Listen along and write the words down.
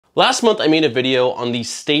Last month I made a video on the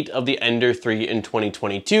state of the Ender 3 in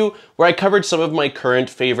 2022 where I covered some of my current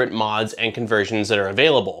favorite mods and conversions that are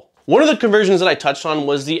available. One of the conversions that I touched on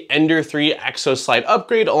was the Ender 3 ExoSlide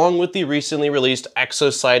upgrade along with the recently released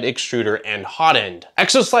ExoSlide Extruder and Hotend.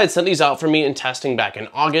 ExoSlide sent these out for me in testing back in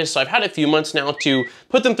August, so I've had a few months now to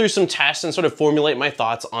put them through some tests and sort of formulate my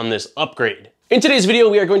thoughts on this upgrade. In today's video,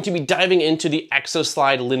 we are going to be diving into the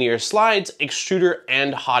ExoSlide linear slides, extruder,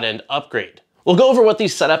 and hotend upgrade. We'll go over what the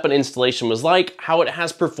setup and installation was like, how it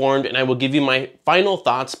has performed, and I will give you my final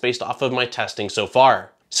thoughts based off of my testing so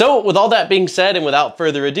far. So with all that being said and without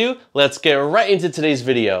further ado, let's get right into today's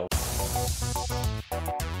video.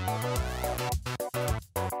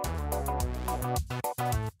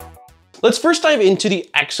 Let's first dive into the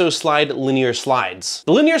ExoSlide linear slides.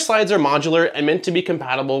 The linear slides are modular and meant to be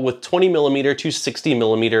compatible with 20mm to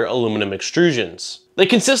 60mm aluminum extrusions. They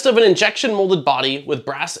consist of an injection molded body with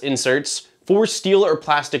brass inserts, 4 steel or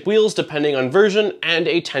plastic wheels depending on version, and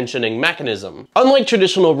a tensioning mechanism. Unlike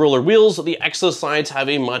traditional roller wheels, the ExoSlides have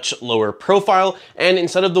a much lower profile, and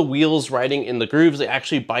instead of the wheels riding in the grooves, they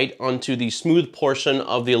actually bite onto the smooth portion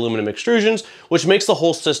of the aluminum extrusions, which makes the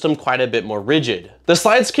whole system quite a bit more rigid. The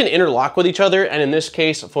slides can interlock with each other, and in this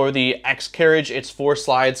case, for the X carriage, it's 4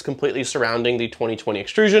 slides completely surrounding the 2020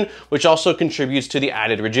 extrusion, which also contributes to the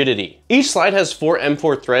added rigidity. Each slide has 4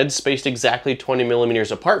 M4 threads spaced exactly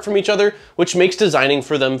 20mm apart from each other, which makes designing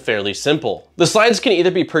for them fairly simple. The slides can either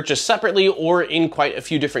be purchased separately or in quite a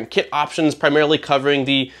few different kit options, primarily covering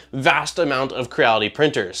the vast amount of Creality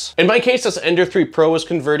printers. In my case, this Ender 3 Pro was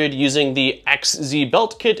converted using the XZ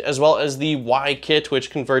belt kit as well as the Y kit, which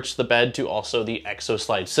converts the bed to also the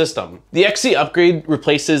ExoSlide system. The XZ upgrade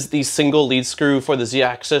replaces the single lead screw for the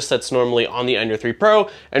Z-axis that's normally on the Ender 3 Pro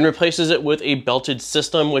and replaces it with a belted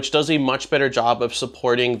system, which does a much better job of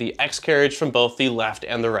supporting the X carriage from both the left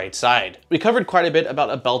and the right side. We covered quite a bit about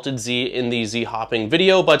a belted Z in the Z hopping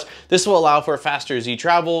video, but this will allow for faster Z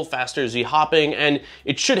travel, faster Z hopping, and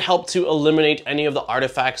it should help to eliminate any of the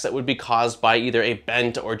artifacts that would be caused by either a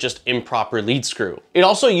bent or just improper lead screw. It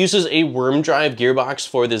also uses a worm drive gearbox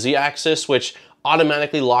for the Z axis, which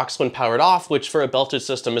automatically locks when powered off, which for a belted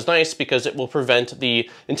system is nice because it will prevent the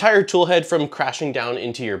entire tool head from crashing down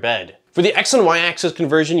into your bed. For the X and Y axis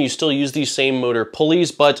conversion, you still use these same motor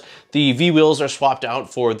pulleys, but the V wheels are swapped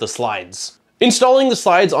out for the slides. Installing the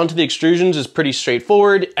slides onto the extrusions is pretty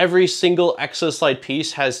straightforward. Every single ExoSlide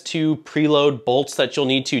piece has 2 preload bolts that you'll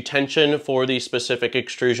need to tension for the specific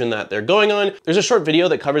extrusion that they're going on. There's a short video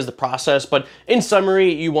that covers the process, but in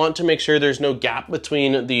summary, you want to make sure there's no gap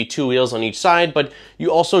between the 2 wheels on each side, but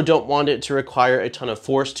you also don't want it to require a ton of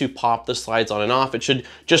force to pop the slides on and off. It should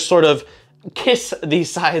just sort of kiss the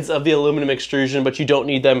sides of the aluminum extrusion, but you don't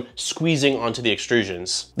need them squeezing onto the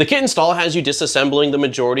extrusions. The kit install has you disassembling the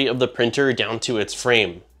majority of the printer down to its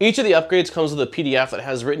frame. Each of the upgrades comes with a PDF that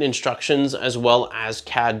has written instructions as well as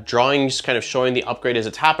CAD drawings kind of showing the upgrade as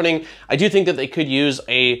it's happening. I do think that they could use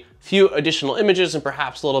a few additional images and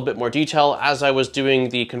perhaps a little bit more detail. As I was doing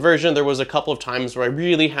the conversion, there was a couple of times where I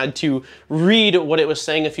really had to read what it was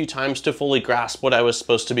saying a few times to fully grasp what I was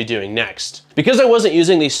supposed to be doing next. Because I wasn't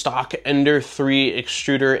using the stock Ender 3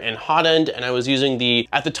 extruder and hotend, and I was using the,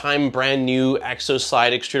 at the time, brand new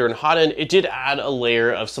ExoSlide extruder and hotend, it did add a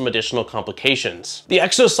layer of some additional complications. The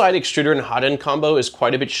ExoSlide extruder and hotend combo is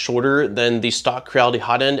quite a bit shorter than the stock Creality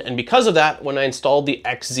hotend, and because of that, when I installed the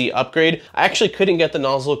XZ upgrade, I actually couldn't get the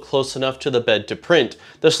nozzle close enough to the bed to print.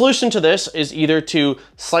 The solution to this is either to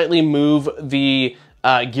slightly move the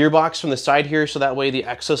gearbox from the side here so that way the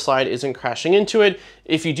ExoSlide isn't crashing into it.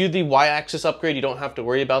 If you do the Y-axis upgrade, you don't have to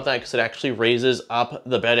worry about that because it actually raises up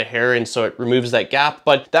the bed a hair and so it removes that gap,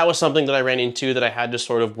 but that was something that I ran into that I had to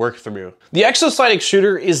sort of work through. The ExoSlide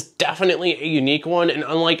extruder is definitely a unique one and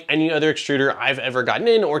unlike any other extruder I've ever gotten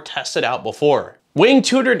in or tested out before. Weighing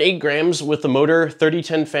 208 grams with the motor,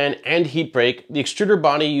 3010 fan, and heat brake, the extruder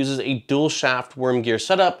body uses a dual shaft worm gear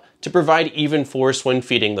setup to provide even force when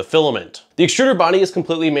feeding the filament. The extruder body is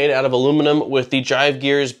completely made out of aluminum, with the drive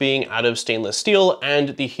gears being out of stainless steel, and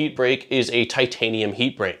the heat brake is a titanium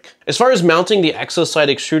heat brake. As far as mounting the ExoSlide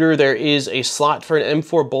extruder, there is a slot for an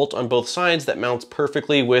M4 bolt on both sides that mounts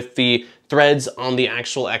perfectly with the threads on the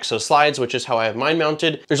actual ExoSlides, which is how I have mine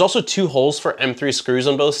mounted. There's also 2 holes for M3 screws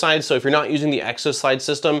on both sides, so if you're not using the ExoSlide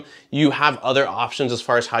system, you have other options as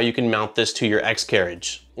far as how you can mount this to your X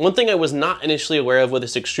carriage. One thing I was not initially aware of with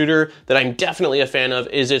this extruder that I'm definitely a fan of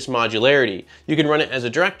is its modularity. You can run it as a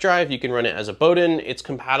direct drive, you can run it as a Bowden, it's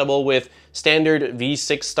compatible with standard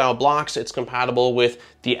V6 style blocks, it's compatible with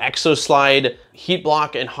the ExoSlide heat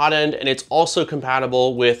block and hot end, and it's also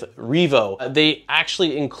compatible with Revo. They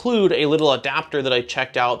actually include a little adapter that I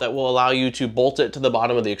checked out that will allow you to bolt it to the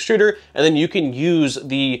bottom of the extruder, and then you can use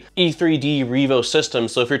the E3D Revo system.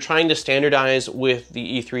 So if you're trying to standardize with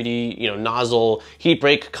the E3D, nozzle, heat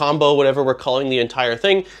break combo, whatever we're calling the entire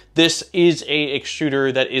thing, this is a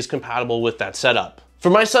extruder that is compatible with that setup. For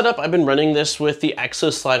my setup, I've been running this with the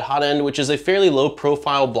ExoSlide Hotend, which is a fairly low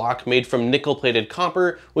profile block made from nickel plated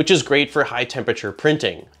copper, which is great for high temperature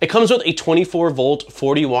printing. It comes with a 24 volt,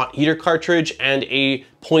 40 watt heater cartridge and a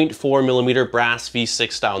 0.4 millimeter brass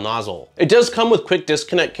V6 style nozzle. It does come with quick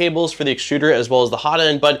disconnect cables for the extruder as well as the hot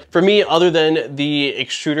end, but for me, other than the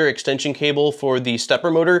extruder extension cable for the stepper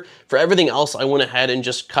motor, for everything else, I went ahead and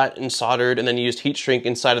just cut and soldered and then used heat shrink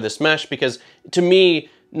inside of this mesh, because to me,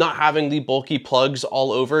 not having the bulky plugs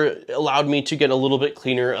all over allowed me to get a little bit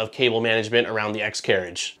cleaner of cable management around the X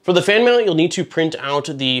carriage. For the fan mount, you'll need to print out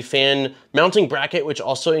the fan mounting bracket, which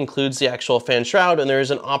also includes the actual fan shroud, and there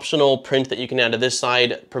is an optional print that you can add to this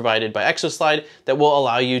side provided by ExoSlide that will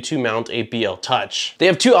allow you to mount a BL Touch. They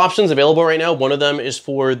have two options available right now. One of them is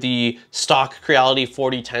for the stock Creality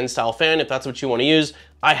 4010 style fan, if that's what you want to use.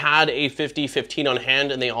 I had a 5015 on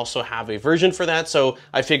hand, and they also have a version for that, so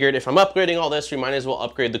I figured if I'm upgrading all this, we might as well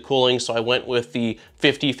upgrade the cooling, so I went with the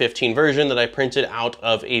 5015 version that I printed out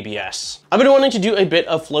of ABS. I've been wanting to do a bit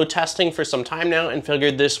of flow testing for some time now and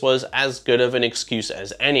figured this was as good of an excuse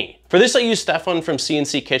as any. For this, I used Stephan from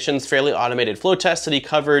CNC Kitchen's fairly automated flow test that he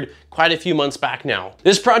covered quite a few months back now.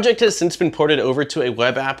 This project has since been ported over to a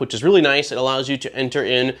web app, which is really nice. It allows you to enter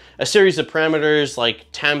in a series of parameters like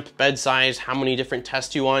temp, bed size, how many different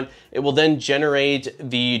tests you want. It will then generate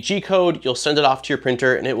the G-code, you'll send it off to your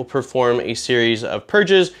printer, and it will perform a series of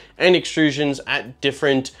purges and extrusions at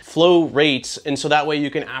different flow rates, and so that way you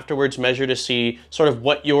can afterwards measure to see sort of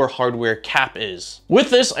what your hardware cap is. With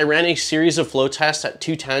this, I ran a series of flow tests at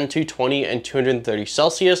 210, 220, and 230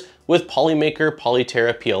 Celsius with Polymaker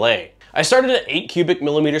Polyterra PLA. I started at 8 cubic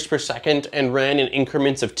millimeters per second and ran in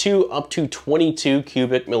increments of 2 up to 22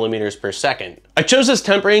 cubic millimeters per second. I chose this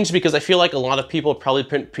temp range because I feel like a lot of people probably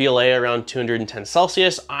print PLA around 210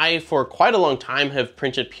 Celsius. I, for quite a long time, have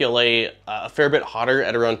printed PLA a fair bit hotter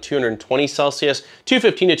at around 220 Celsius,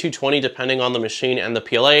 215 to 220 depending on the machine and the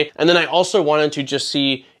PLA. And then I also wanted to just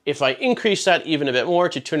see if I increase that even a bit more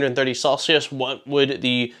to 230 Celsius, what would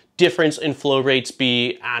the difference in flow rates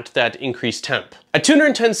be at that increased temp? At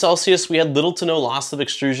 210 Celsius, we had little to no loss of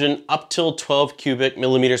extrusion up till 12 cubic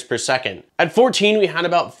millimeters per second. At 14, we had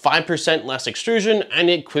about 5% less extrusion, and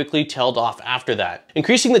it quickly tailed off after that.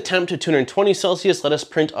 Increasing the temp to 220 Celsius let us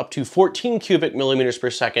print up to 14 cubic millimeters per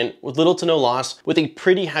second with little to no loss, with a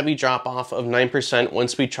pretty heavy drop off of 9%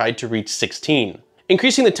 once we tried to reach 16.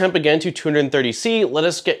 Increasing the temp again to 230C let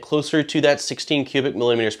us get closer to that 16 cubic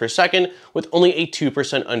millimeters per second with only a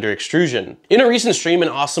 2% under extrusion. In a recent stream, an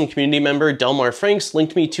awesome community member, Delmar Franks,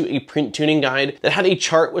 linked me to a print tuning guide that had a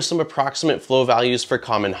chart with some approximate flow values for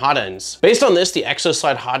common hot ends. Based on this, the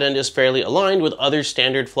ExoSlide hot end is fairly aligned with other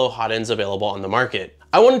standard flow hot ends available on the market.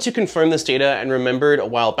 I wanted to confirm this data and remembered a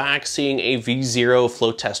while back seeing a V0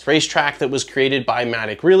 flow test racetrack that was created by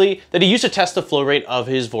MandicReally that he used to test the flow rate of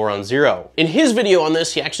his Voron Zero. In his video on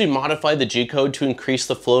this, he actually modified the G-code to increase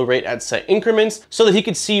the flow rate at set increments so that he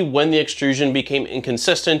could see when the extrusion became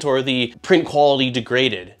inconsistent or the print quality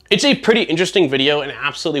degraded. It's a pretty interesting video and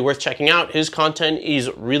absolutely worth checking out. His content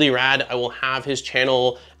is really rad. I will have his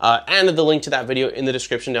channel and the link to that video in the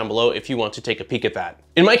description down below if you want to take a peek at that.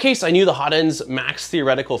 In my case, I knew the hot end's max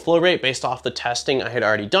theoretical flow rate based off the testing I had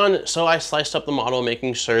already done, so I sliced up the model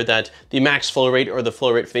making sure that the max flow rate or the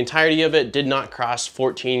flow rate for the entirety of it did not cross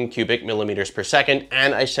 14 cubic millimeters per second,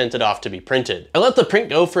 and I sent it off to be printed. I let the print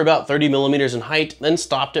go for about 30 millimeters in height, then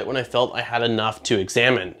stopped it when I felt I had enough to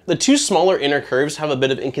examine. The two smaller inner curves have a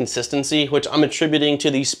bit of inconsistency, which I'm attributing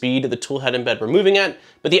to the speed the tool head and bed were moving at,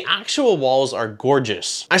 but the actual walls are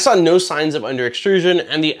gorgeous. I saw no signs of under extrusion,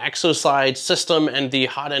 and the ExoSlide system and the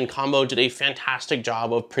hot end combo did a fantastic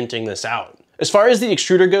job of printing this out. As far as the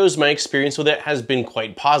extruder goes, my experience with it has been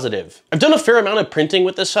quite positive. I've done a fair amount of printing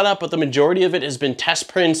with this setup, but the majority of it has been test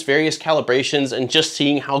prints, various calibrations, and just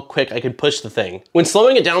seeing how quick I could push the thing. When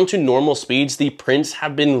slowing it down to normal speeds, the prints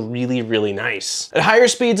have been really nice. At higher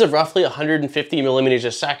speeds of roughly 150 millimeters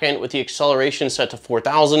a second, with the acceleration set to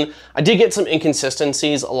 4,000, I did get some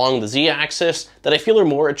inconsistencies along the Z-axis that I feel are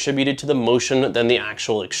more attributed to the motion than the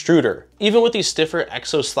actual extruder. Even with these stiffer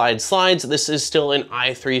ExoSlide slides, this is still an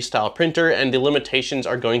i3 style printer, and the limitations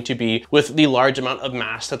are going to be with the large amount of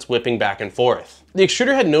mass that's whipping back and forth. The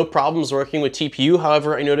extruder had no problems working with TPU.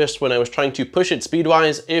 However, I noticed when I was trying to push it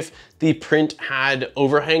speed-wise, if the print had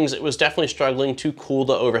overhangs, it was definitely struggling to cool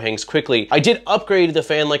the overhangs quickly. I did upgrade the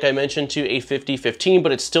fan, like I mentioned, to a 50-15,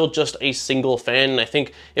 but it's still just a single fan. And I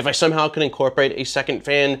think if I somehow could incorporate a second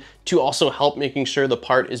fan to also help making sure the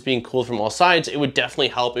part is being cooled from all sides, it would definitely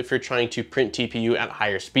help if you're trying to print TPU at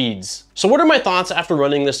higher speeds. So what are my thoughts after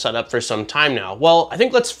running this setup for some time now? Well, I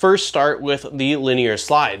think let's first start with the linear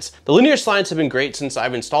slides. The linear slides have been great since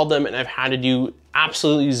I've installed them, and I've had to do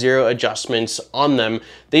absolutely zero adjustments on them.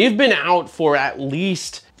 They've been out for at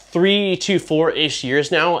least 3 to 4-ish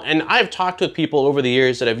years now, and I've talked with people over the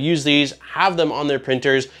years that have used these, have them on their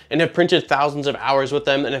printers, and have printed thousands of hours with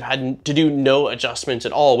them and have had to do no adjustments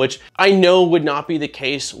at all, which I know would not be the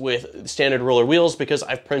case with standard roller wheels because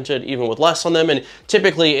I've printed even with less on them, and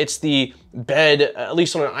typically it's the bed, at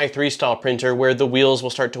least on an i3 style printer, where the wheels will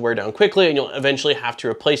start to wear down quickly and you'll eventually have to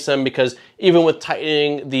replace them because even with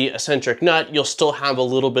tightening the eccentric nut, you'll still have a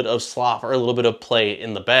little bit of slop or a little bit of play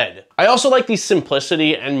in the bed. I also like the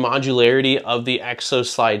simplicity and modularity of the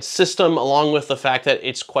ExoSlide system, along with the fact that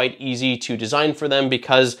it's quite easy to design for them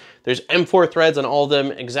because there's M4 threads on all of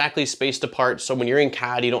them, exactly spaced apart, so when you're in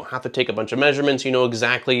CAD, you don't have to take a bunch of measurements, you know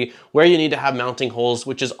exactly where you need to have mounting holes,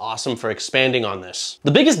 which is awesome for expanding on this.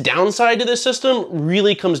 The biggest downside to this system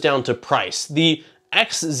really comes down to price. The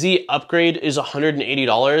XZ upgrade is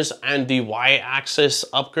 $180 and the Y-axis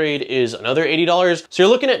upgrade is another $80. So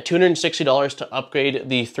you're looking at $260 to upgrade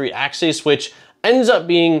the 3 axes, which ends up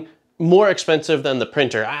being more expensive than the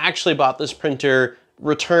printer. I actually bought this printer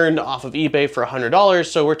returned off of eBay for $100,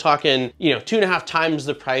 so we're talking, you know, 2.5 times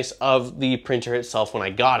the price of the printer itself when I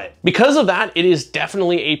got it. Because of that, it is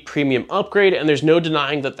definitely a premium upgrade, and there's no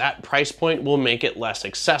denying that that price point will make it less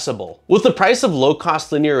accessible. With the price of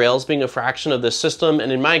low-cost linear rails being a fraction of this system,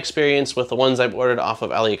 and in my experience with the ones I've ordered off of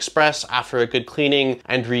AliExpress after a good cleaning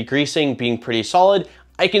and re-greasing being pretty solid,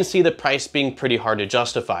 I can see the price being pretty hard to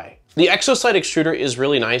justify. The ExoSlide extruder is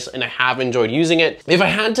really nice and I have enjoyed using it. If I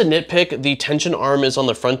had to nitpick, the tension arm is on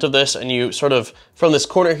the front of this and you sort of, from this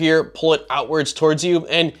corner here, pull it outwards towards you.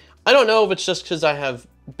 And I don't know if it's just because I have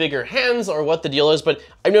bigger hands or what the deal is, but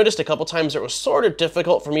I've noticed a couple times it was sort of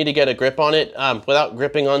difficult for me to get a grip on it without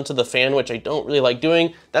gripping onto the fan, which I don't really like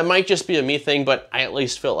doing. That might just be a me thing, but I at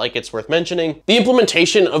least feel like it's worth mentioning. The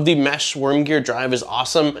implementation of the mesh worm gear drive is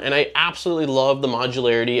awesome, and I absolutely love the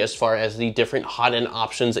modularity as far as the different hot end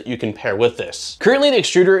options that you can pair with this. Currently, the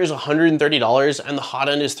extruder is $130 and the hot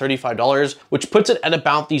end is $35, which puts it at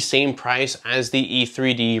about the same price as the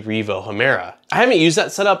E3D Revo Hemera. I haven't used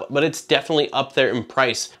that setup, but it's definitely up there in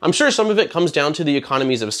price. I'm sure some of it comes down to the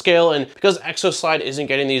economies of scale, and because ExoSlide isn't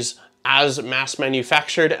getting these as mass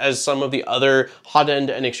manufactured as some of the other hot end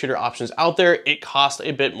and extruder options out there, it costs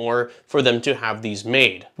a bit more for them to have these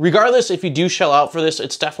made. Regardless, if you do shell out for this,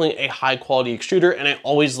 it's definitely a high quality extruder, and I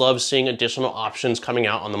always love seeing additional options coming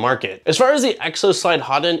out on the market. As far as the ExoSlide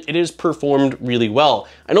hot end, it is performed really well.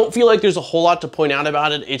 I don't feel like there's a whole lot to point out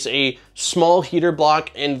about it. It's a small heater block,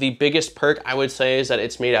 and the biggest perk I would say is that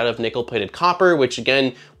it's made out of nickel plated copper, which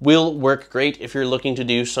again will work great if you're looking to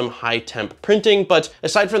do some high temp printing. But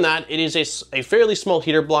aside from that, it is a fairly small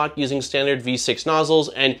heater block using standard V6 nozzles,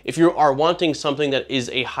 and if you are wanting something that is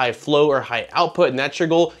a high flow or high output and that's your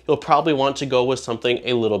goal, you'll probably want to go with something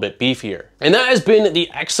a little bit beefier. And that has been the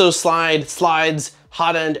ExoSlide slides,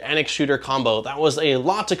 hot end, and extruder combo. That was a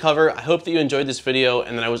lot to cover. I hope that you enjoyed this video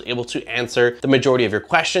and that I was able to answer the majority of your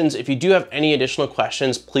questions. If you do have any additional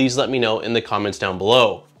questions, please let me know in the comments down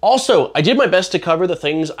below. Also, I did my best to cover the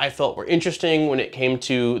things I felt were interesting when it came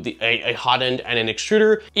to a hot end and an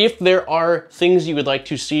extruder. If there are things you would like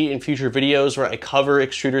to see in future videos where I cover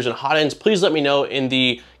extruders and hot ends, please let me know in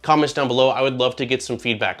the comments down below. I would love to get some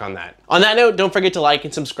feedback on that. On that note, don't forget to like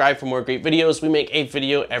and subscribe for more great videos. We make a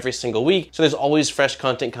video every single week, so there's always fresh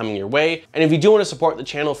content coming your way. And if you do want to support the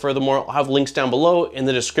channel furthermore, I'll have links down below in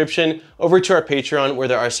the description over to our Patreon where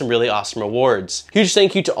there are some really awesome rewards. Huge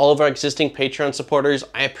thank you to all of our existing Patreon supporters.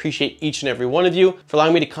 I appreciate each and every one of you for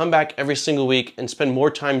allowing me to come back every single week and spend more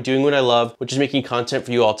time doing what I love, which is making content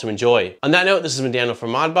for you all to enjoy. On that note, this has been Daniel from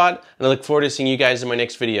ModBot, and I look forward to seeing you guys in my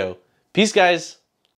next video. Peace, guys.